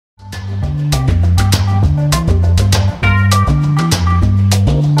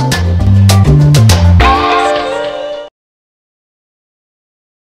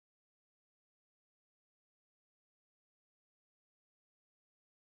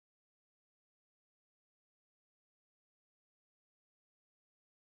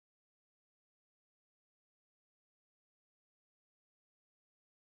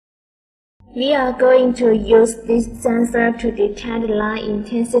We are going to use this sensor to detect light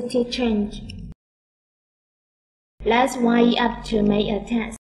intensity change. Let's wire it up to make a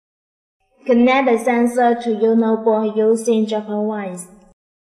test. Connect the sensor to your noteboard using jumper wires.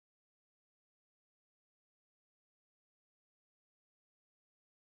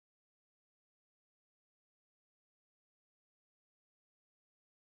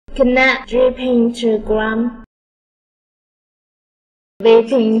 Connect 3 pin to ground, V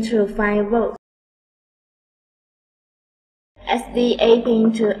pin to 5 volts, SDA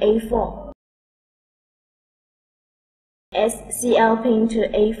pin to A4, SCL pin to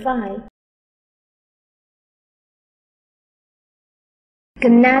A5.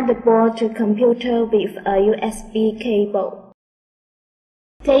 Connect the board to computer with a USB cable.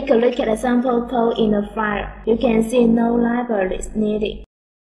 Take a look at the sample code in the file. You can see no libraries needed.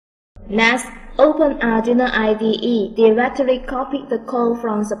 Next, open Arduino IDE. Directly copy the code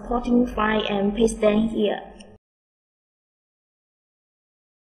from supporting file and paste them here.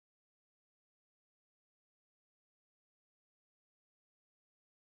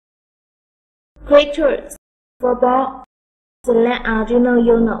 Quick Tools. For board, select Arduino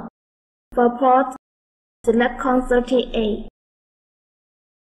Uno. For port, select COM30A.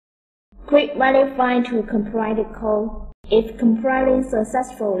 Click Verify to compile the code. If compiling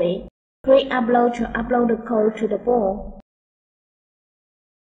successfully, click Upload to upload the code to the board.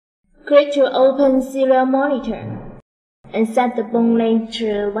 Click to open serial monitor and set the baud rate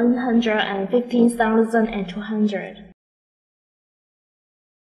to 115,200.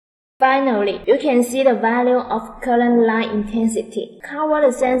 Finally, you can see the value of current light intensity. Cover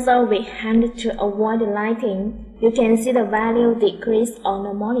the sensor with hand to avoid the lighting. You can see the value decrease on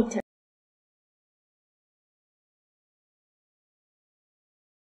the monitor.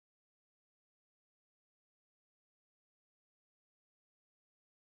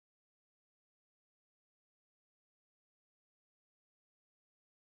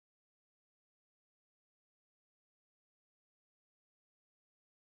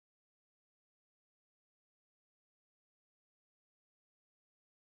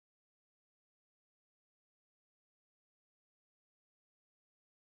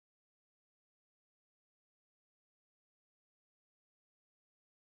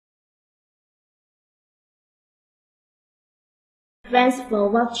 Thanks for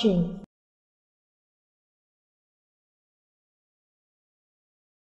watching.